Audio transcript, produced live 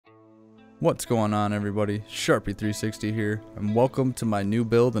What's going on, everybody? Sharpie360 here, and welcome to my new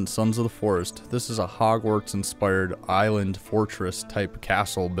build in Sons of the Forest. This is a Hogwarts Inspired Island Fortress type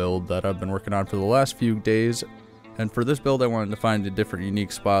castle build that I've been working on for the last few days. And for this build I wanted to find a different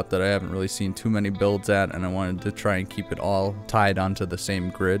unique spot that I haven't really seen too many builds at, and I wanted to try and keep it all tied onto the same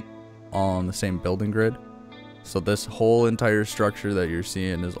grid, all on the same building grid. So this whole entire structure that you're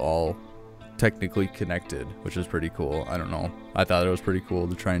seeing is all technically connected, which is pretty cool. I don't know, I thought it was pretty cool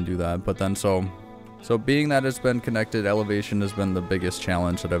to try and do that. But then so being that it's been connected, elevation has been the biggest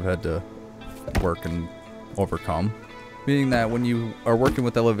challenge that I've had to work and overcome. Being that when you are working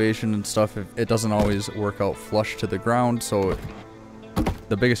with elevation and stuff, it doesn't always work out flush to the ground, so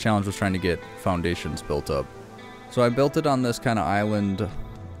the biggest challenge was trying to get foundations built up. So I built it on this kind of island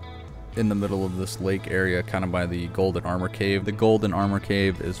in the middle of this lake area, kind of by the Golden Armor Cave. The Golden Armor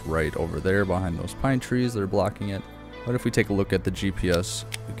Cave is right over there behind those pine trees that are blocking it. But if we take a look at the GPS,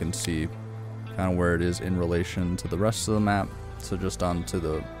 we can see kind of where it is in relation to the rest of the map. So just on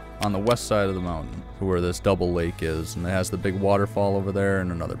the west side of the mountain, where this double lake is, and it has the big waterfall over there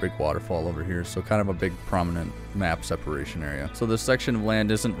and another big waterfall over here, so kind of a big prominent map separation area. So this section of land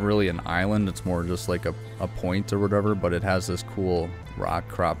isn't really an island, it's more just like a point or whatever, but it has this cool rock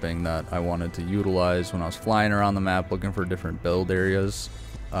cropping that I wanted to utilize when I was flying around the map looking for different build areas,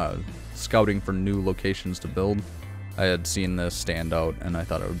 scouting for new locations to build. I had seen this stand out and I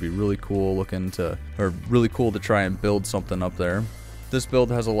thought it would be really cool really cool to try and build something up there. This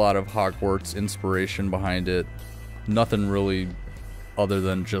build has a lot of Hogwarts inspiration behind it. Nothing really other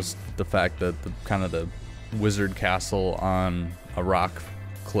than just the fact that the wizard castle on a rock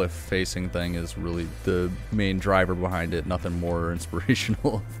cliff facing thing is really the main driver behind it. Nothing more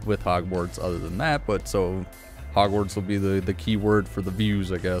inspirational with Hogwarts other than that, but so Hogwarts will be the key word for the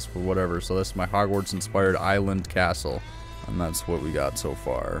views, I guess, but whatever. So this is my Hogwarts Inspired Island Castle, and that's what we got so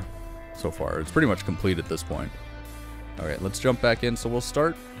far. It's pretty much complete at this point. Alright, let's jump back in. So we'll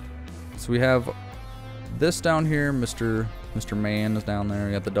start. So we have this down here. Mr. Man is down there.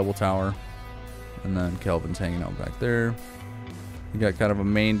 We got the double tower. And then Kelvin's hanging out back there. We got kind of a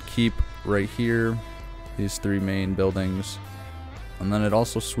main keep right here. These three main buildings. And then it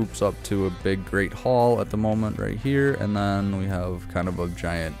also swoops up to a big great hall at the moment right here. And then we have kind of a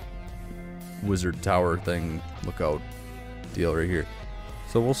giant wizard tower thing, lookout deal right here.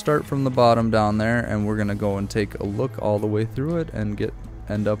 So we'll start from the bottom down there, and we're gonna go and take a look all the way through it and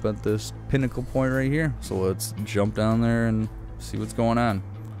end up at this pinnacle point right here. So let's jump down there and see what's going on.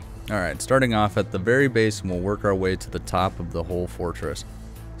 Alright, starting off at the very base, and we'll work our way to the top of the whole fortress.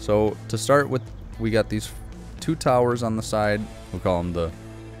 So to start with, we got these two towers on the side. We'll call them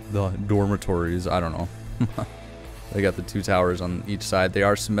the dormitories, I don't know. They got the two towers on each side. They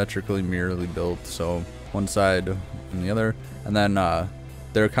are symmetrically mirrorly built, so one side and the other. And then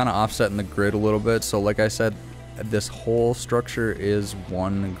they're kind of offset in the grid a little bit. So like I said, this whole structure is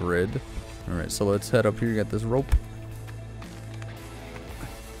one grid. Alright, so let's head up here. You got this rope.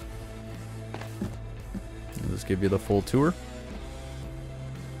 I'll just give you the full tour.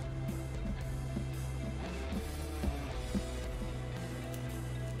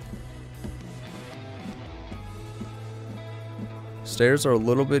 Stairs are a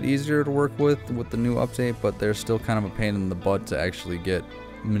little bit easier to work with the new update, but they're still kind of a pain in the butt to actually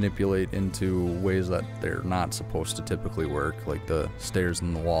manipulate into ways that they're not supposed to typically work, like the stairs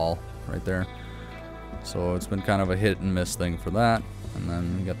in the wall right there. So it's been kind of a hit and miss thing for that. And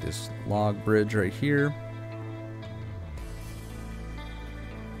then we got this log bridge right here.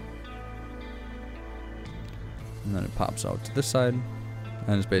 And then it pops out to this side,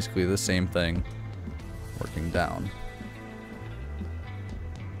 and it's basically the same thing working down.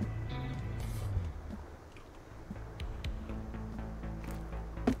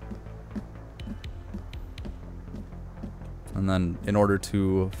 And then in order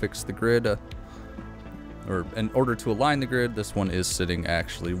to fix the grid, or in order to align the grid, this one is sitting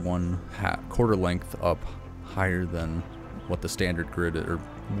actually quarter length up higher than what the standard grid or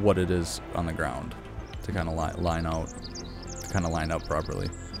what it is on the ground to kind of line up properly.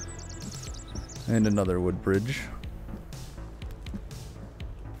 And another wood bridge.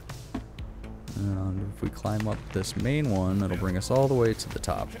 And if we climb up this main one, it'll bring us all the way to the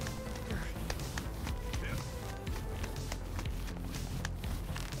top.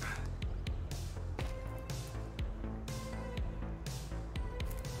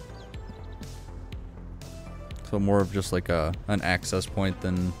 So more of just like an access point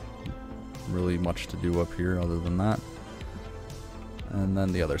than really much to do up here other than that. And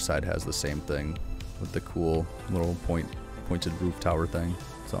then the other side has the same thing with the cool little pointed roof tower thing.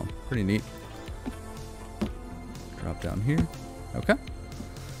 So pretty neat. Drop down here. Okay.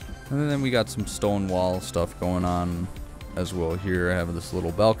 And then we got some stone wall stuff going on as well here. I have this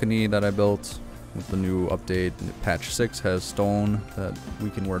little balcony that I built with the new update. Patch 6 has stone that we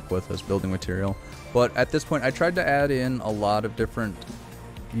can work with as building material. But at this point, I tried to add in a lot of different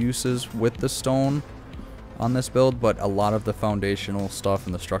uses with the stone on this build, but a lot of the foundational stuff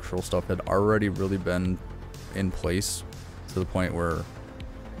and the structural stuff had already really been in place to the point where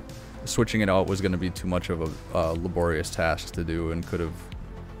switching it out was going to be too much of a laborious task to do and could have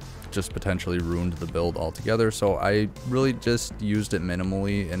just potentially ruined the build altogether. So I really just used it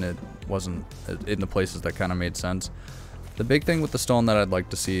minimally, and it wasn't in the places that kind of made sense. The big thing with the stone that I'd like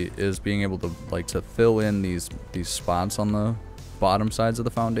to see is being able to fill in these spots on the bottom sides of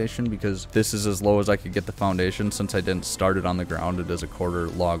the foundation, because this is as low as I could get the foundation since I didn't start it on the ground. It is a quarter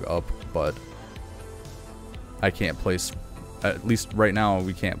log up, but I can't place, at least right now,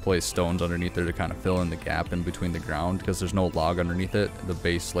 we can't place stones underneath there to kind of fill in the gap in between the ground because there's no log underneath it. The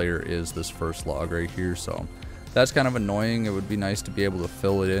base layer is this first log right here, so that's kind of annoying. It would be nice to be able to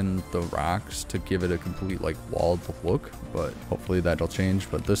fill it in the rocks to give it a complete like walled look, but hopefully that'll change.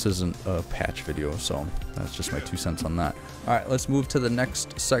 But this isn't a patch video, so that's just my 2 cents on that. All right, let's move to the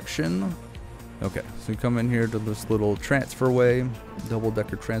next section. Okay, so we come in here to this little transferway,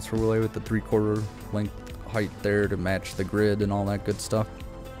 double-decker transferway with the 3/4 length height there to match the grid and all that good stuff.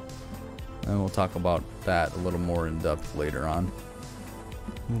 And we'll talk about that a little more in depth later on.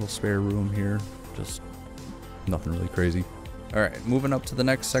 A little spare room here, just nothing really crazy. All right, moving up to the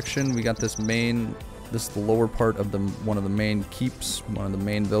next section, we got this is the lower part of one of the main keeps, one of the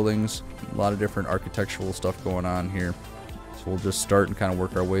main buildings. A lot of different architectural stuff going on here. So we'll just start and kind of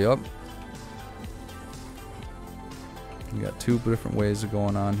work our way up. We got 2 different ways of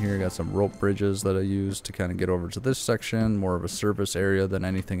going on here. Got some rope bridges that I use to kind of get over to this section, more of a service area than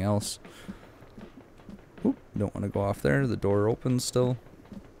anything else. Oop, don't want to go off there. The door opens still.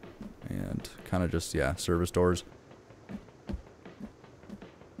 And kind of just, yeah, service doors.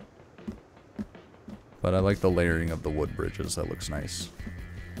 But I like the layering of the wood bridges. That looks nice.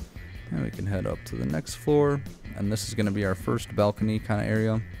 And we can head up to the next floor. And this is going to be our first balcony kind of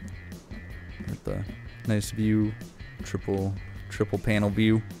area. With the nice view. Triple panel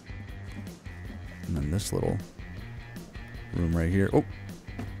view. And then this little room right here. Oh,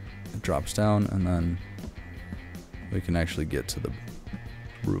 it drops down, and then we can actually get to the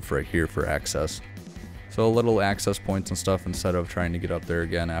roof right here for access. So little access points and stuff instead of trying to get up there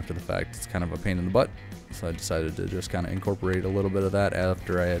again after the fact. It's kind of a pain in the butt. So I decided to just kind of incorporate a little bit of that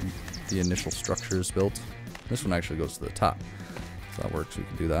after I had the initial structures built. This one actually goes to the top. So that works, we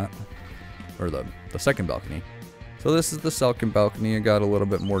can do that. Or the second balcony. So this is the second balcony. I got a little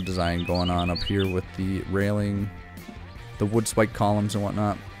bit more design going on up here with the railing, the wood spike columns and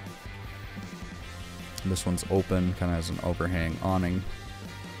whatnot. And this one's open, kind of has an overhang awning.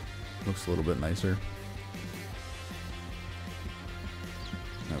 Looks a little bit nicer.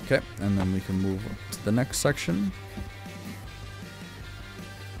 Okay, and then we can move to the next section.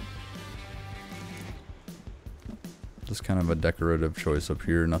 Just kind of a decorative choice up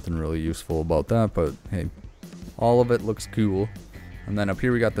here. Nothing really useful about that, but hey, all of it looks cool. And then up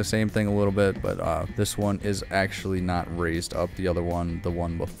here we got the same thing a little bit, but this one is actually not raised up. The other one, the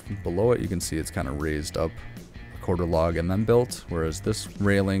one below it, you can see it's kind of raised up a quarter log and then built, whereas this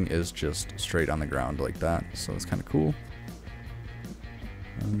railing is just straight on the ground like that. So it's kind of cool.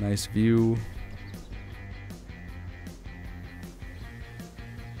 A nice view.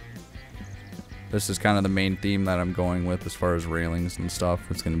 This is kind of the main theme that I'm going with as far as railings and stuff.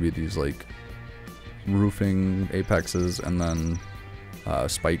 It's going to be these like roofing apexes and then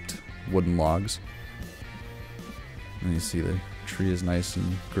spiked wooden logs. And you see the tree is nice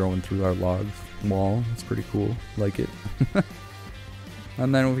and growing through our log wall. It's pretty cool. Like it.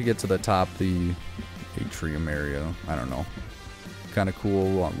 And then when we get to the top, the atrium area, I don't know. Kind of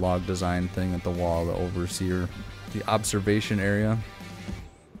cool log design thing at the wall, the overseer, the observation area.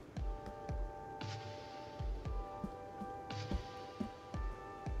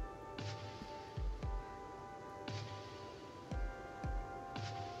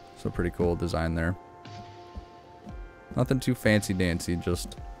 So pretty cool design there. Nothing too fancy dancy,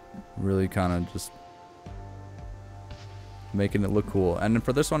 just really kind of just making it look cool. And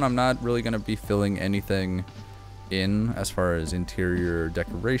for this one, I'm not really going to be filling anything in as far as interior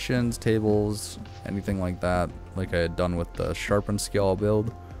decorations, tables, anything like that, like I had done with the sharpened scale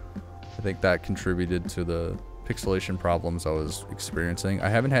build. I think that contributed to the pixelation problems I was experiencing. I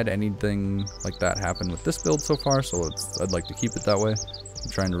haven't had anything like that happen with this build so far, so I'd like to keep it that way. I'm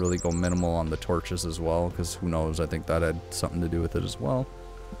trying to really go minimal on the torches as well, because who knows, I think that had something to do with it as well.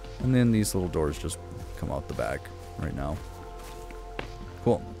 And then these little doors just come out the back right now.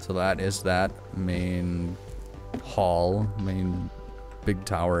 Cool. So that is that main hall, main big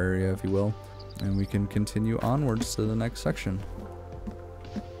tower area, if you will. And we can continue onwards to the next section.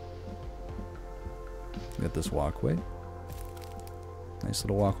 Got this walkway. Nice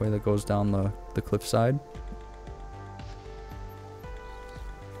little walkway that goes down the cliffside.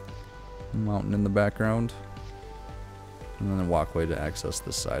 Mountain in the background. And then a walkway to access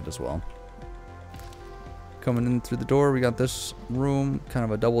this side as well. Coming in through the door, we got this room, kind of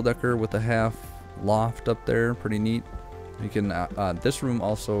a double-decker with a half loft up there. Pretty neat. You can. This room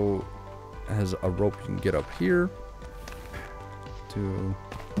also has a rope you can get up here to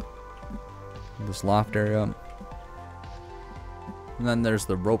this loft area. And then there's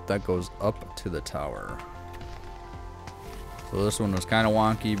the rope that goes up to the tower. So this one was kind of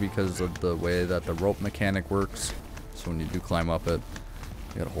wonky because of the way that the rope mechanic works. So when you do climb up it,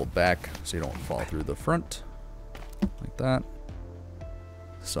 you gotta hold back so you don't fall through the front. Like that.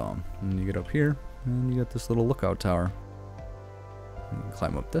 So, and you get up here, and you get this little lookout tower. You can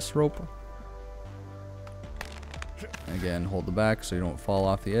climb up this rope. Again, hold the back so you don't fall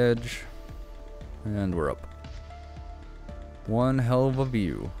off the edge. And we're up. One hell of a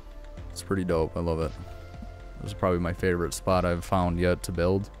view. It's pretty dope. I love it. This is probably my favorite spot I've found yet to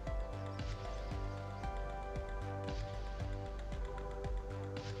build.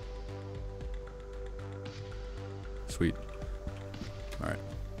 Sweet. Alright.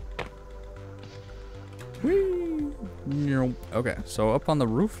 Whee! Okay, so up on the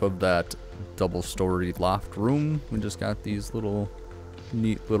roof of that double-story loft room, we just got these little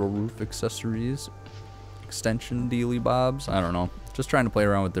neat little roof accessories. Extension dealy bobs. I don't know. Just trying to play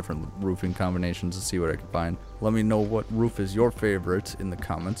around with different roofing combinations and see what I can find. Let me know what roof is your favorite in the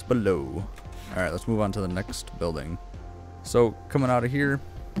comments below. Alright, let's move on to the next building. So, coming out of here,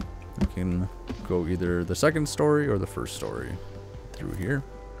 we can go either the second story or the first story through here.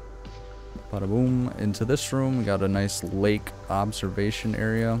 Bada boom. Into this room, we got a nice lake observation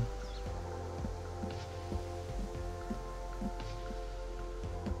area.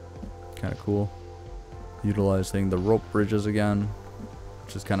 Kind of cool. Utilizing the rope bridges again,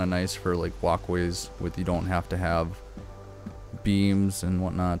 which is kind of nice for like walkways with you don't have to have beams and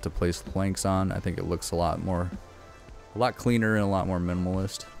whatnot to place planks on. I think it looks a lot cleaner and a lot more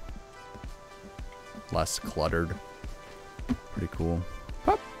minimalist. Less cluttered. Pretty cool.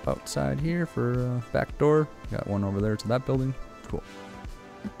 Pop outside here for back door. Got one over there to that building. Cool.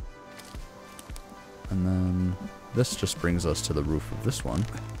 And then this just brings us to the roof of this one.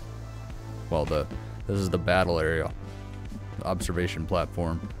 Well, this is the battle area. The observation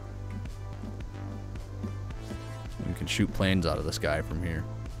platform. You can shoot planes out of the sky from here.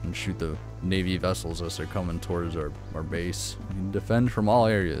 And shoot the Navy vessels as they're coming towards our base. You can defend from all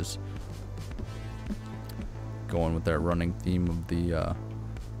areas. Going with that running theme of the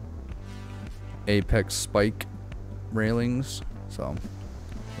apex spike railings. So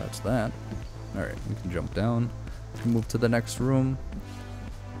that's that. Alright, we can jump down. We can move to the next room.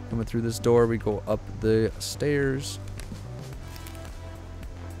 Coming through this door, we go up the stairs.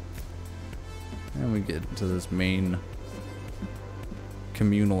 And we get into this main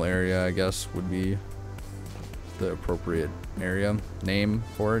communal area, I guess, would be the appropriate area name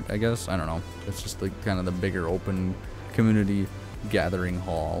for it, I guess. I don't know. It's just like kind of the bigger open community gathering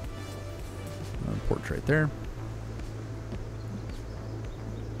hall. Porch right there.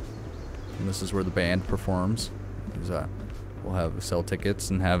 And this is where the band performs. We'll sell tickets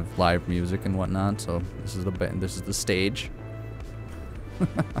and have live music and whatnot. So this is the band. This is the stage.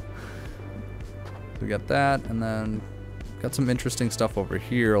 We got that, and then got some interesting stuff over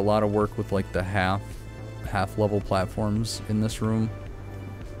here. A lot of work with like the half level platforms in this room.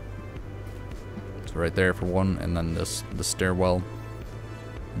 So right there for one, and then the stairwell,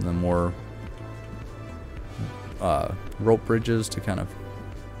 and then more rope bridges to kind of,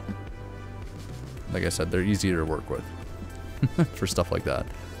 like I said, they're easier to work with for stuff like that.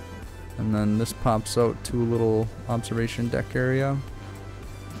 And then this pops out to a little observation deck area.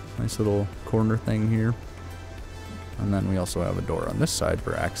 Nice little corner thing here. And then we also have a door on this side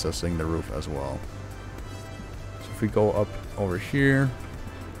for accessing the roof as well. So if we go up over here,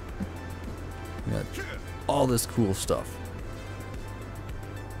 we got all this cool stuff.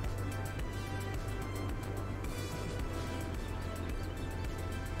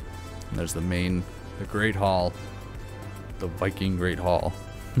 And there's the Great Hall, the Viking Great Hall.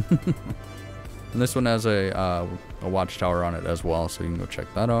 And this one has a watchtower on it as well, so you can go check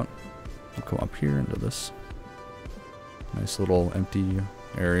that out. We'll come up here into this nice little empty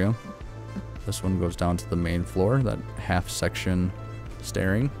area. This one goes down to the main floor, that half section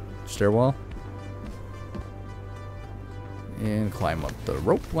stairwell. And climb up the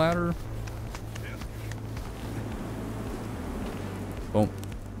rope ladder. Boom.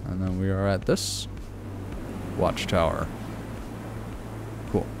 And then we are at this watchtower.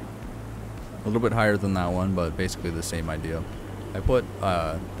 Cool. A little bit higher than that one, but basically the same idea. I put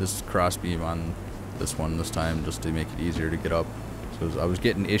this crossbeam on this one this time just to make it easier to get up. So I was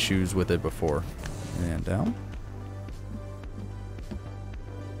getting issues with it before. And down.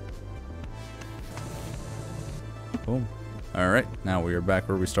 Boom. Alright, now we are back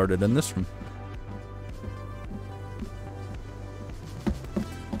where we started in this room.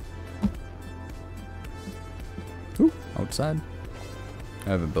 Ooh, outside. I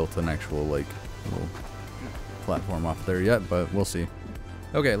haven't built an actual, like, little platform off there yet, but we'll see.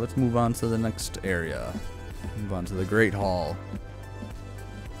 Okay, let's move on to the next area. Move on to the Great Hall.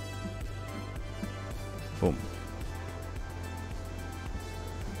 Boom.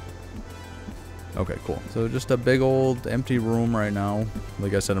 Okay, cool. So just a big old empty room right now.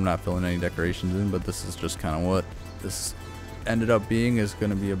 Like I said, I'm not filling any decorations in, but this is just kind of what this ended up being. Is going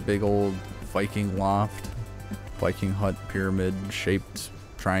to be a big old Viking loft, Viking hut pyramid shaped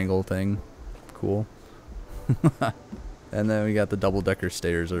triangle thing. Cool. And then we got the double-decker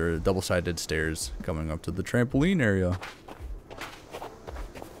stairs, or double-sided stairs, coming up to the trampoline area.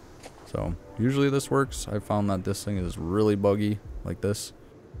 So usually this works. I found that this thing is really buggy, like this.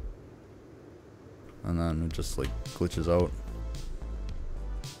 And then it just like glitches out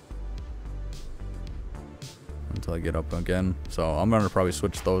until I get up again. So I'm gonna probably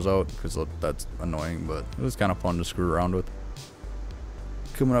switch those out because that's annoying, but it was kind of fun to screw around with.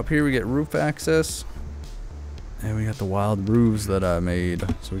 Coming up here we get roof access, and we got the wild roofs that I made,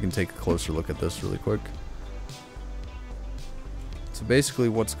 so we can take a closer look at this really quick. So basically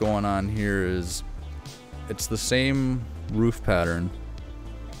what's going on here is it's the same roof pattern,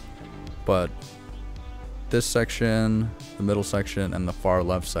 but this section, the middle section, and the far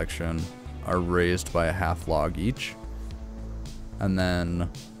left section are raised by a half log each. And then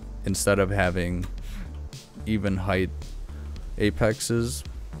instead of having even height apexes,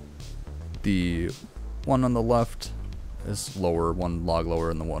 the one on the left is lower, one log lower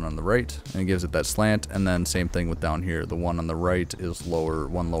than the one on the right, and it gives it that slant. And then same thing with down here, the one on the right is lower,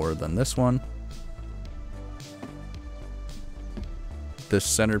 one lower than this one. This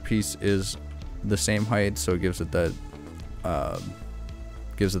centerpiece is the same height, so it gives it that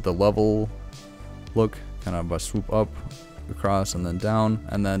gives it the level look, kind of a swoop up across and then down,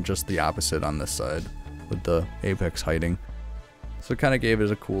 and then just the opposite on this side with the apex heighting. So it kind of gave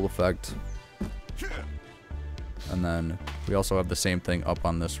it a cool effect. And then we also have the same thing up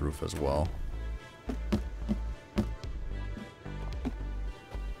on this roof as well.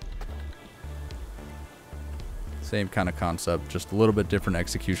 Same kind of concept, just a little bit different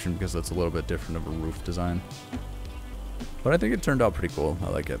execution because it's a little bit different of a roof design. But I think it turned out pretty cool. I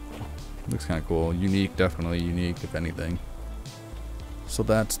like it. Looks kind of cool. Unique, definitely unique, if anything. So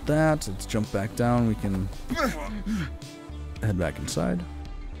that's that. Let's jump back down. We can head back inside.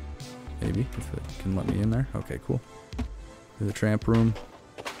 Maybe, if it can let me in there. Okay, cool. To the tramp room.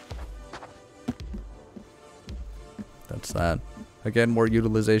 That's that. Again, more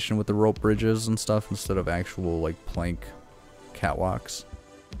utilization with the rope bridges and stuff instead of actual like plank catwalks.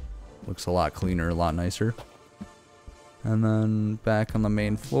 Looks a lot cleaner, a lot nicer. And then back on the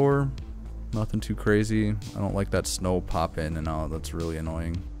main floor, nothing too crazy. I don't like that snow pop in and out. That's really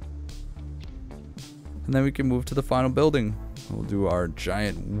annoying. And then we can move to the final building. We'll do our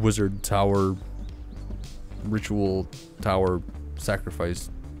giant wizard tower, ritual tower, sacrifice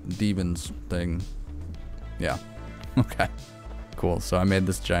demons thing. Yeah. Okay. Cool. So I made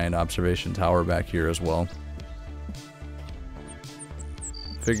this giant observation tower back here as well.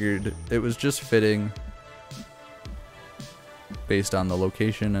 Figured it was just fitting based on the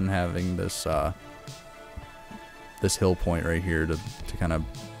location and having this this hill point right here to kind of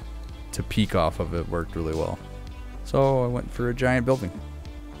peek off of it worked really well. So I went for a giant building,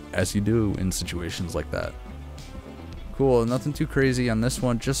 as you do in situations like that. Cool. Nothing too crazy on this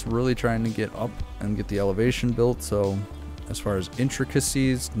one, just really trying to get up and get the elevation built. So as far as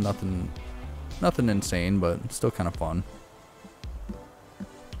intricacies, nothing insane, but still kind of fun.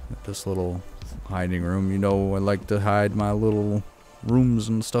 Got this little hiding room. You know, I like to hide my little rooms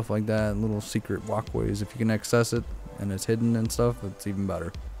and stuff like that, little secret walkways. If you can access it and it's hidden and stuff, it's even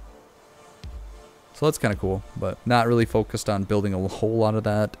better. So that's kind of cool, but not really focused on building a whole lot of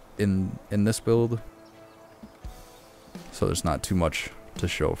that in this build. So there's not too much to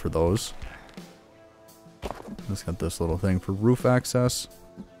show for those. Just got this little thing for roof access.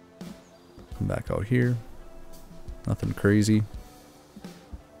 Come back out here. Nothing crazy.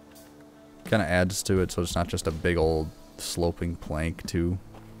 Kind of adds to it, so it's not just a big old sloping plank too.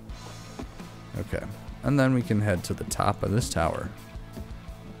 Okay, and then we can head to the top of this tower.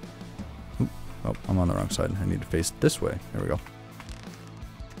 Oop. Oh, I'm on the wrong side. I need to face this way. There we go.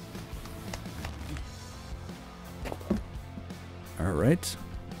 Alright.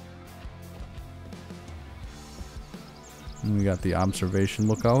 And we got the observation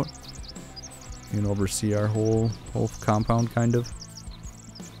lookout. You can oversee our whole compound, kind of.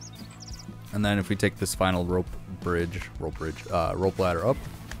 And then if we take this final rope ladder up,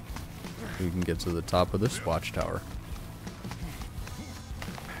 we can get to the top of this watchtower.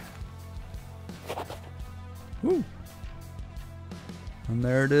 Woo! And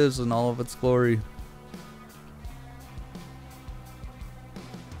there it is in all of its glory.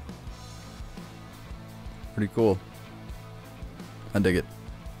 Pretty cool. I dig it.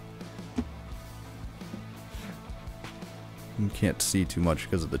 You can't see too much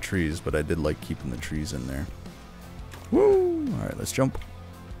because of the trees, but I did like keeping the trees in there. Woo! Alright, let's jump.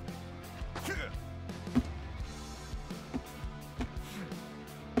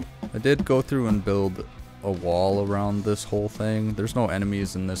 I did go through and build a wall around this whole thing. There's no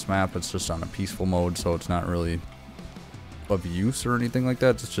enemies in this map. It's just on a peaceful mode, so it's not really of use or anything like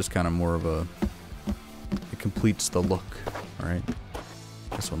that. It's just kind of more of a... It completes the look. Alright.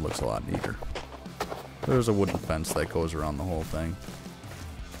 This one looks a lot neater. There's a wooden fence that goes around the whole thing.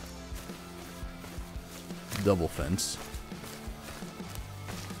 Double fence.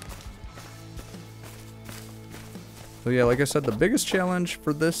 So yeah, like I said, the biggest challenge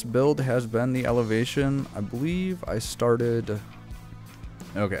for this build has been the elevation. I believe I started...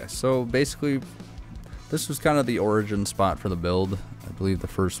 Okay, so basically, this was kind of the origin spot for the build. I believe the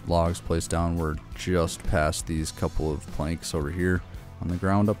first logs placed down were just past these couple of planks over here on the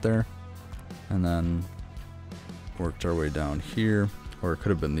ground up there. And then worked our way down here, or it could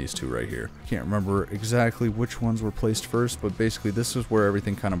have been these two right here. Can't remember exactly which ones were placed first, but basically this is where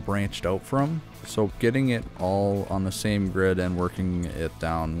everything kind of branched out from. So getting it all on the same grid and working it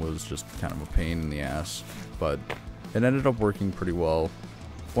down was just kind of a pain in the ass, but it ended up working pretty well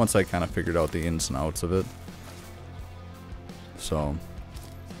once I kind of figured out the ins and outs of it. So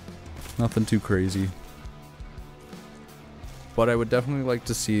nothing too crazy. But I would definitely like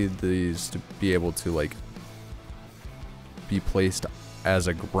to see these to be able to like be placed as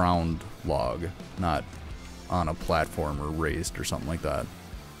a ground log, not on a platform or raised or something like that.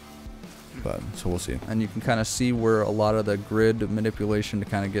 But so we'll see. And you can kind of see where a lot of the grid manipulation to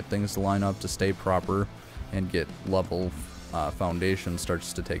kind of get things to line up to stay proper and get level foundation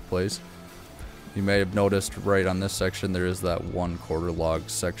starts to take place. You may have noticed right on this section there is that 1/4 log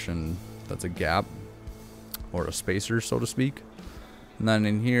section that's a gap or a spacer, so to speak. And then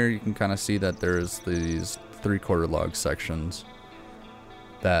in here you can kind of see that there's these 3/4 log sections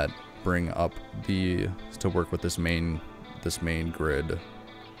that bring up the to work with this main grid,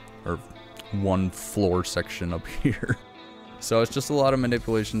 or one floor section up here. So it's just a lot of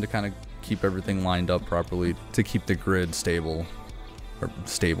manipulation to kind of keep everything lined up properly, to keep the grid stable, or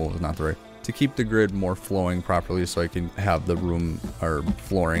stable is not the right, to keep the grid more flowing properly, so I can have the room or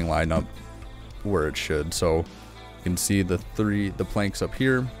flooring line up where it should. So you can see the planks up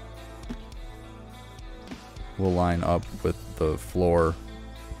here will line up with the floor,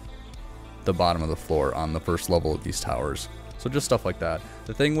 the bottom of the floor on the first level of these towers. So just stuff like that.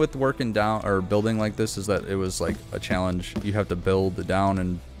 The thing with working down or building like this is that it was like a challenge. You have to build down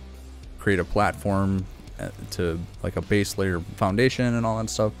and create a platform to like a base layer foundation and all that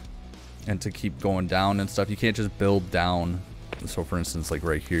stuff, and to keep going down and stuff. You can't just build down. So for instance, like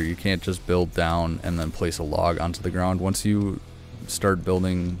right here, you can't just build down and then place a log onto the ground. Once you start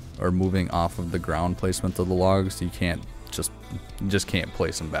building or moving off of the ground placement of the logs, you just can't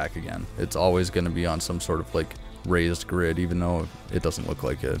place them back again. It's always going to be on some sort of like raised grid, even though it doesn't look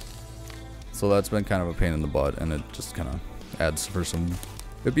like it. So that's been kind of a pain in the butt, and it just kind of adds for some...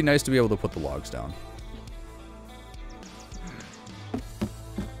 It'd be nice to be able to put the logs down.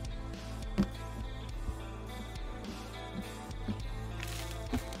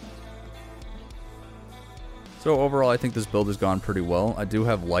 So overall, I think this build has gone pretty well. I do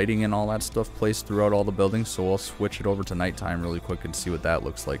have lighting and all that stuff placed throughout all the buildings, so I'll switch it over to nighttime really quick and see what that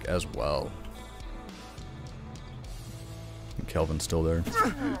looks like as well. And Kelvin's still there.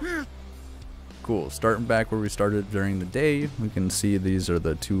 Cool. Starting back where we started during the day, we can see these are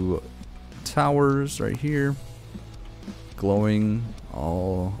the two towers right here, glowing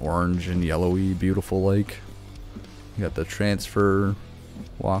all orange and yellowy, beautiful like. You got the transfer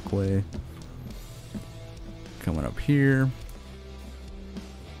walkway coming up here.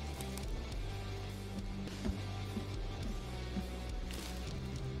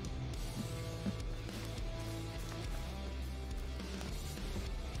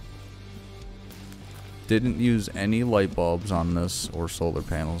 didn't use any light bulbs on this or solar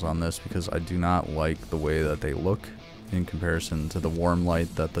panels on this because I do not like the way that they look in comparison to the warm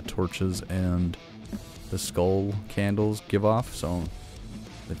light that the torches and the skull candles give off. So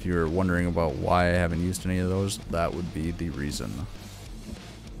if you're wondering about why I haven't used any of those, that would be the reason.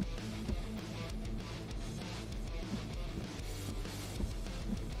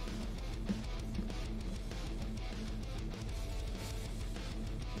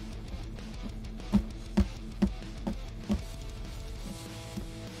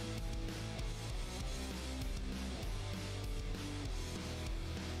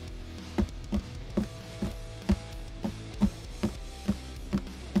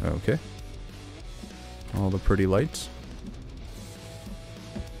 Okay. All the pretty lights.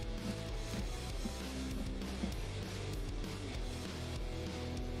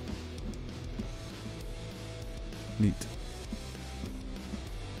 Neat.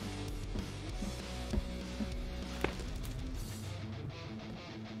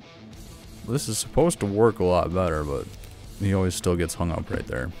 This is supposed to work a lot better, but he always still gets hung up right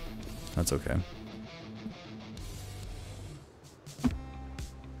there. That's okay.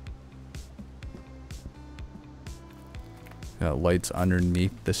 Got lights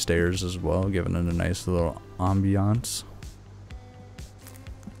underneath the stairs as well, giving it a nice little ambiance.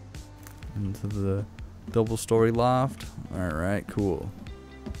 Into the double-story loft. Alright, cool.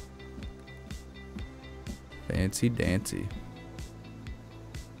 Fancy dancy.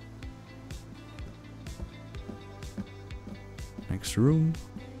 Next room.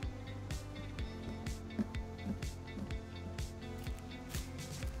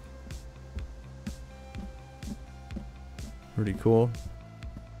 Pretty cool.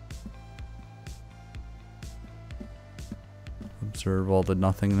 Observe all the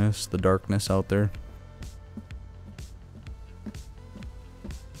nothingness, the darkness out there.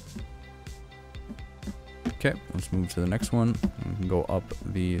 Okay, let's move to the next one. We can go up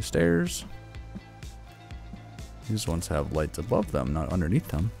the stairs. These ones have lights above them, not underneath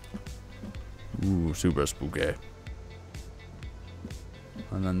them. Ooh, super spooky.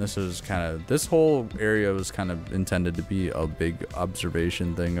 And then this is kind of, this whole area was kind of intended to be a big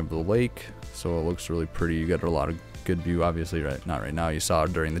observation thing of the lake. So it looks really pretty. You get a lot of good view, obviously, right? Not right now. You saw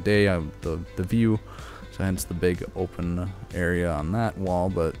it during the day, the view. So hence the big open area on that wall.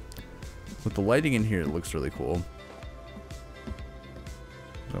 But with the lighting in here, it looks really cool.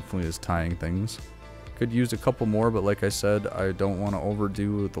 Definitely is tying things. Could use a couple more, but like I said, I don't want to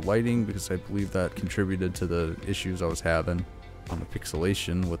overdo the lighting because I believe that contributed to the issues I was having on the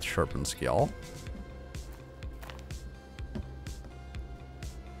pixelation with sharpened scale.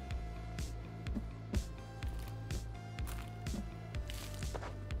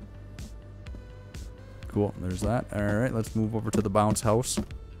 Cool, there's that. Alright, let's move over to the bounce house.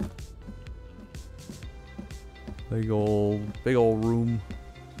 Big old room.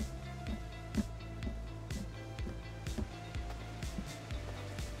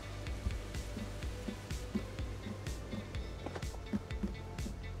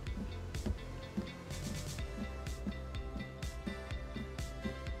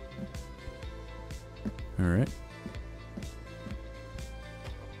 All right.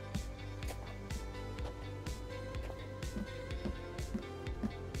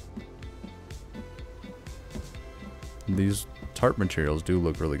 These tarp materials do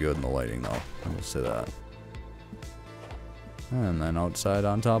look really good in the lighting, though. I will say that. And then outside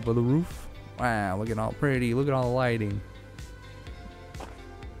on top of the roof. Wow, look at all pretty. Look at all the lighting.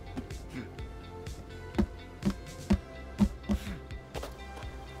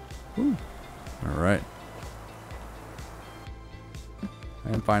 Whew. All right.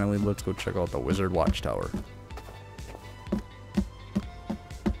 And finally, let's go check out the Wizard Watchtower.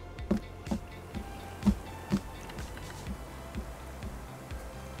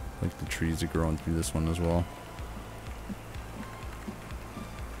 Like the trees are growing through this one as well.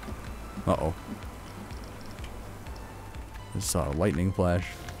 Uh-oh. Just saw a lightning flash.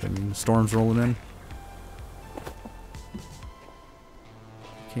 I mean, the storm's rolling in.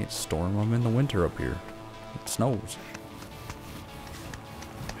 You can't storm. I'm in the winter up here. It snows.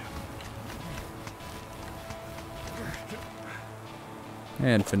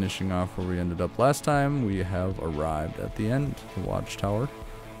 And finishing off where we ended up last time, we have arrived at the end, the watchtower.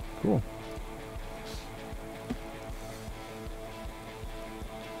 Cool.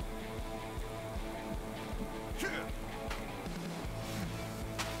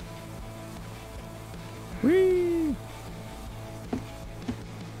 Whee!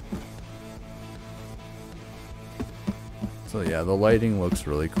 So yeah, the lighting looks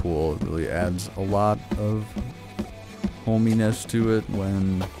really cool. It really adds a lot of hominess to it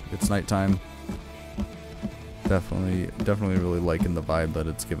when it's nighttime. Definitely really liking the vibe that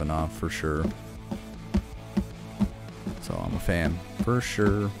it's given off for sure. So I'm a fan for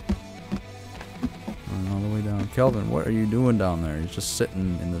sure. All the way down. Kelvin, what are you doing down there? He's just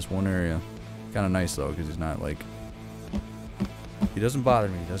sitting in this one area. Kind of nice though, because he's not like, he doesn't bother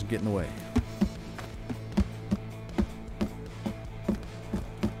me. He doesn't get in the way.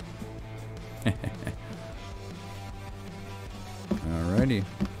 Alrighty.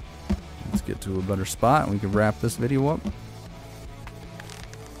 Let's get to a better spot and we can wrap this video up.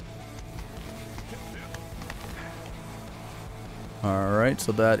 Alright,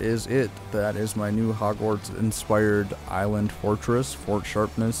 so that is it. That is my new Hogwarts Inspired Island Fortress, Fort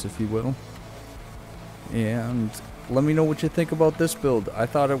Sharpness if you will. And let me know what you think about this build. I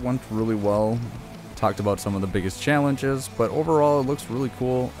thought it went really well. Talked about some of the biggest challenges, but overall it looks really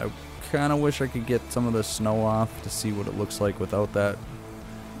cool. I kind of wish I could get some of the snow off to see what it looks like without that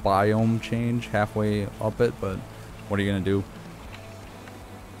biome change halfway up it, but what are you gonna do?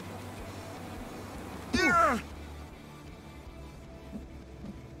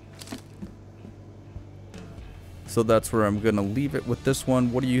 So that's where I'm gonna leave it with this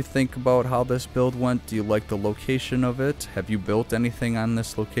one. What do you think about how this build went? Do you like the location of it? Have you built anything on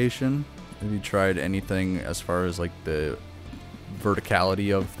this location? Have you tried anything as far as like the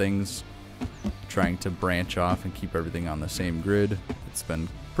verticality of things? Trying to branch off and keep everything on the same grid. It's been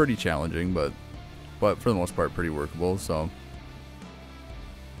pretty challenging, but for the most part pretty workable. So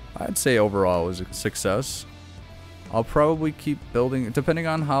I'd say overall it was a success. I'll probably keep building, depending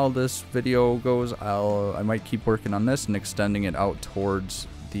on how this video goes. I might keep working on this and extending it out towards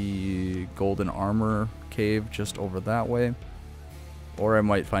the golden armor cave just over that way, or I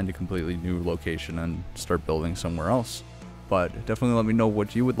might find a completely new location and start building somewhere else. But definitely let me know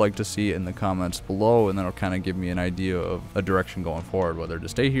what you would like to see in the comments below, and that'll kind of give me an idea of a direction going forward, whether to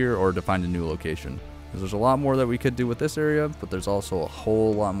stay here or to find a new location. Because there's a lot more that we could do with this area, but there's also a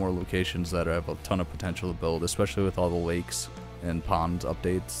whole lot more locations that have a ton of potential to build, especially with all the lakes and ponds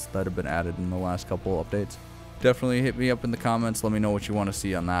updates that have been added in the last couple updates. Definitely hit me up in the comments. Let me know what you want to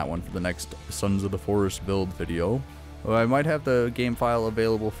see on that one for the next Sons of the Forest build video. I might have the game file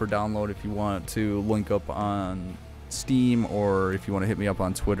available for download if you want to link up on Steam, or if you want to hit me up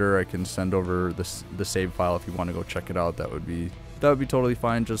on Twitter, I can send over the save file if you want to go check it out. That would be totally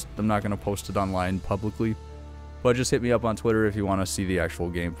fine. Just I'm not going to post it online publicly, but just hit me up on Twitter if you want to see the actual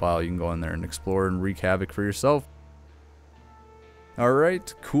game file. You can go in there and explore and wreak havoc for yourself.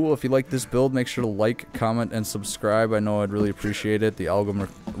 Alright, cool. If you like this build, make sure to like, comment, and subscribe. I know I'd really appreciate it. The algorithm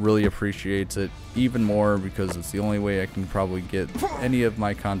really appreciates it even more, because it's the only way I can probably get any of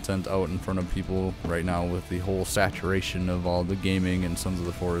my content out in front of people right now with the whole saturation of all the gaming and Sons of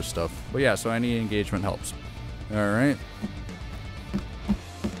the Forest stuff. But yeah, so any engagement helps. Alright.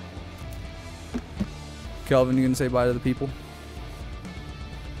 Kelvin, you gonna say bye to the people?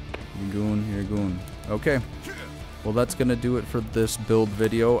 You're going. Okay. Well, that's gonna do it for this build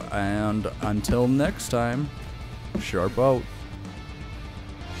video, and until next time, sharp out.